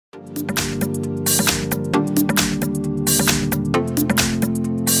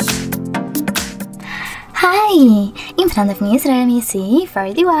Hi! In front of me is Realme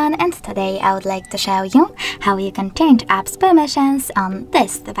C31 and today I would like to show you how you can change apps permissions on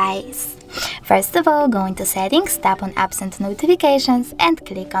this device. First of all, go into Settings, tap on Apps and Notifications and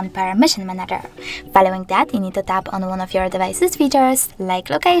click on Permission Manager. Following that, you need to tap on one of your device's features, like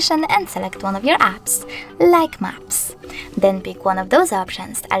Location, and select one of your apps, like Maps. Then pick one of those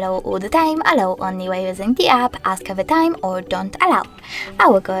options, allow all the time, allow only while using the app, ask every time, or don't allow. I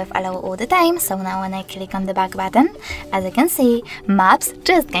will go with allow all the time, so now when I click on the back button, as you can see, Maps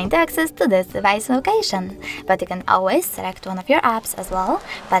just gained access to this device location. But you can always select one of your apps as well,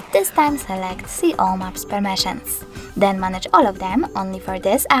 but this time select See All Maps Permissions. Then manage all of them only for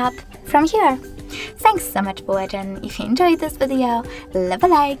this app from here. Thanks so much for watching. If you enjoyed this video, leave a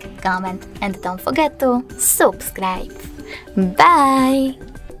like, comment, and don't forget to subscribe. Bye!